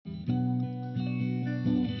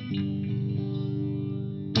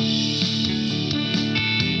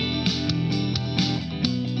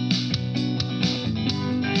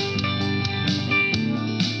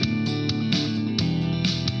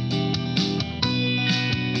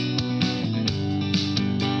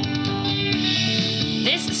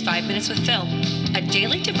5 Minutes with Phil, a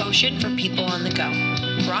daily devotion for people on the go.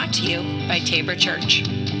 Brought to you by Tabor Church.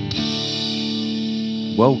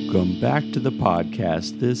 Welcome back to the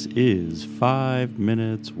podcast. This is 5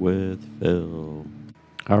 Minutes with Phil.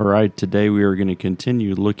 All right, today we are going to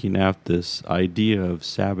continue looking at this idea of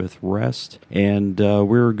Sabbath rest, and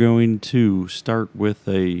we're going to start with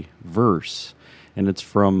a verse, and it's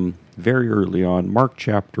from very early on, Mark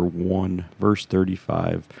chapter 1, verse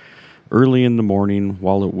 35. Early in the morning,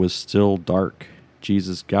 while it was still dark,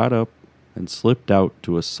 Jesus got up and slipped out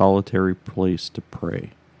to a solitary place to pray.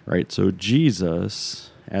 Right, so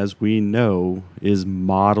Jesus, as we know, is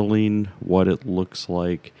modeling what it looks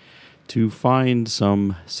like to find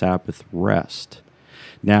some Sabbath rest.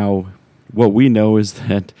 Now, what we know is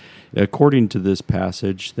that, according to this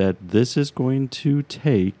passage, that this is going to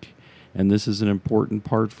take, and this is an important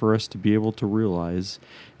part for us to be able to realize,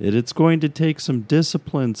 that it's going to take some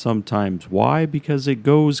discipline sometimes. Why? Because it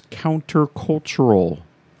goes countercultural.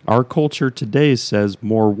 Our culture today says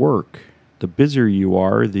more work. The busier you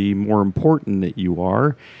are, the more important that you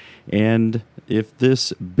are. And if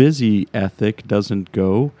this busy ethic doesn't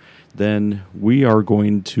go, then we are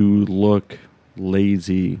going to look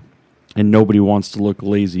lazy. And nobody wants to look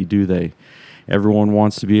lazy, do they? Everyone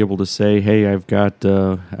wants to be able to say, "Hey, I've got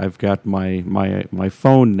my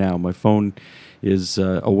phone now. My phone is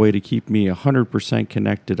a way to keep me 100%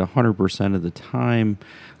 connected 100% of the time.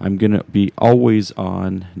 I'm going to be always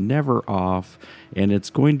on, never off, and it's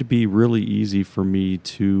going to be really easy for me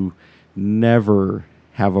to never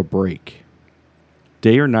have a break.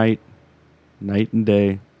 Day or night, night and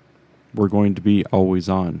day, we're going to be always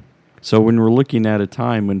on." So when we're looking at a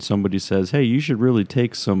time when somebody says, "Hey, you should really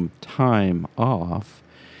take some time off,"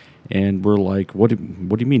 and we're like, what do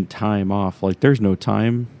you mean time off? Like there's no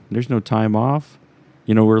time time off.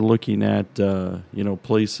 We're looking at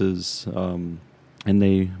places, and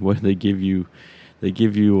they give you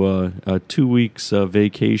 2 weeks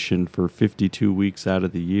vacation for 52 weeks out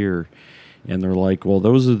of the year. And they're like, well,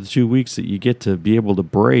 those are the 2 weeks that you get to be able to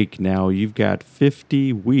break. Now you've got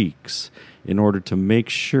 50 weeks in order to make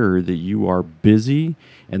sure that you are busy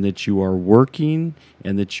and that you are working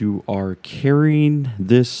and that you are carrying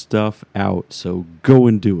this stuff out. So go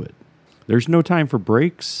and do it. There's no time for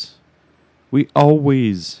breaks. We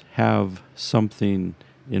always have something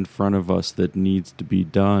in front of us that needs to be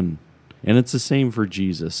done. And it's the same for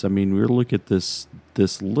Jesus. I mean, we look at this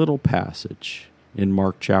little passage in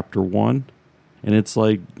Mark chapter 1, and it's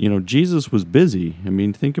like, Jesus was busy. I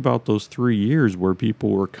mean, think about those 3 years where people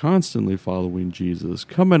were constantly following Jesus,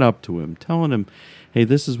 coming up to him, telling him, "Hey,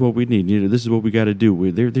 this is what we need. This is what we got to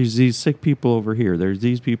do. There's these sick people over here. There's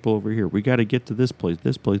these people over here. We got to get to this place,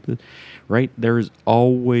 right? There's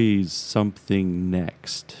always something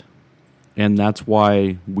next. And that's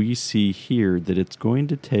why we see here that it's going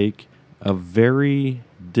to take a very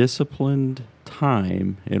disciplined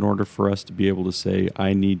time in order for us to be able to say,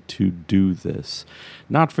 I need to do this.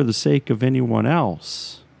 Not for the sake of anyone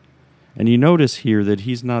else. And you notice here that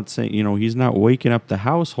he's not saying, he's not waking up the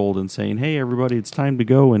household and saying, "Hey, everybody, it's time to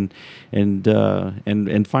go and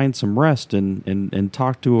find some rest and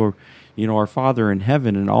talk to our Father in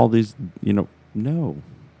heaven," and all these, no.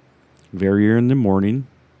 Very early in the morning,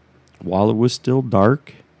 while it was still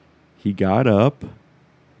dark, he got up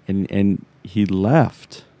and he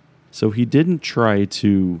left. So he didn't try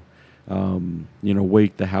to,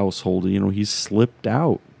 wake the household. He slipped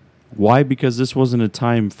out. Why? Because this wasn't a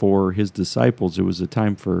time for his disciples. It was a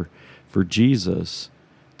time for Jesus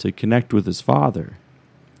to connect with his Father.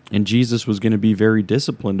 And Jesus was going to be very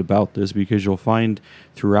disciplined about this, because you'll find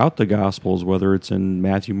throughout the Gospels, whether it's in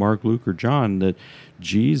Matthew, Mark, Luke, or John, that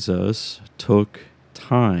Jesus took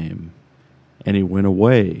time and he went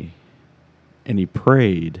away and he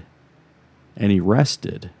prayed and he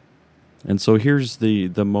rested. And so here's the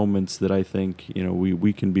moments that I think,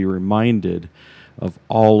 we can be reminded of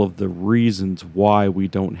all of the reasons why we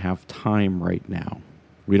don't have time right now.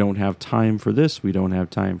 We don't have time for this. We don't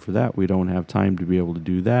have time for that. We don't have time to be able to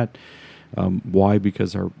do that. Why?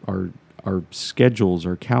 Because our schedules,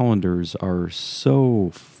 our calendars are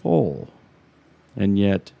so full. And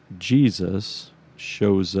yet Jesus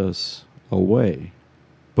shows us a way.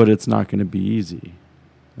 But it's not going to be easy.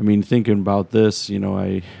 I mean, thinking about this,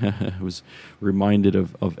 I was reminded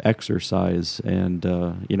of exercise, and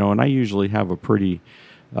and I usually have a pretty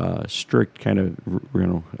strict kind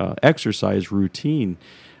of exercise routine,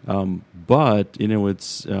 but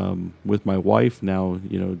it's with my wife now,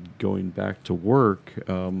 going back to work,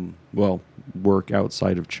 work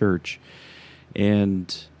outside of church,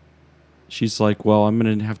 and she's like, well, I'm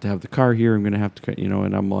going to have the car here. I'm going to have to,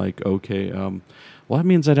 and I'm like, okay, well, that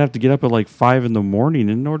means I'd have to get up at like 5 in the morning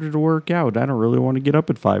in order to work out. I don't really want to get up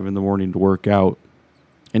at 5 in the morning to work out.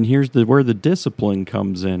 And here's where the discipline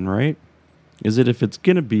comes in, right? Is that if it's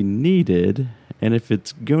going to be needed and if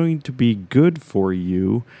it's going to be good for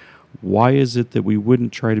you, why is it that we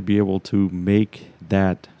wouldn't try to be able to make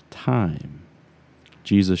that time?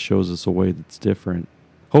 Jesus shows us a way that's different.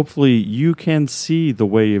 Hopefully you can see the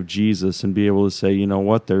way of Jesus and be able to say, you know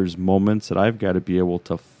what, there's moments that I've got to be able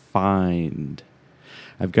to find.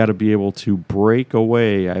 I've got to be able to break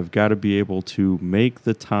away. I've got to be able to make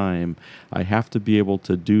the time. I have to be able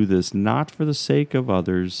to do this not for the sake of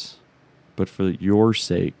others, but for your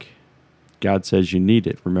sake. God says you need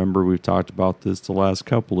it. Remember, we've talked about this the last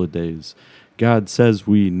couple of days. God says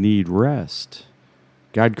we need rest.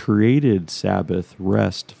 God created Sabbath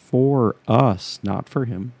rest for us, not for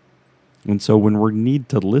him. And so when we need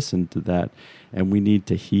to listen to that, and we need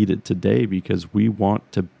to heed it today because we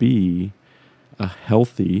want to be a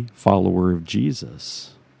healthy follower of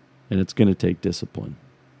Jesus, and it's going to take discipline.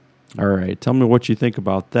 All right, tell me what you think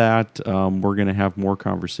about that. We're going to have more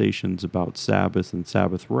conversations about Sabbath and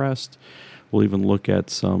Sabbath rest. We'll even look at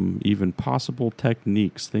some even possible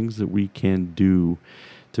techniques, things that we can do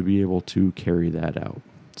to be able to carry that out.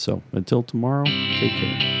 So until tomorrow, take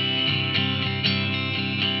care.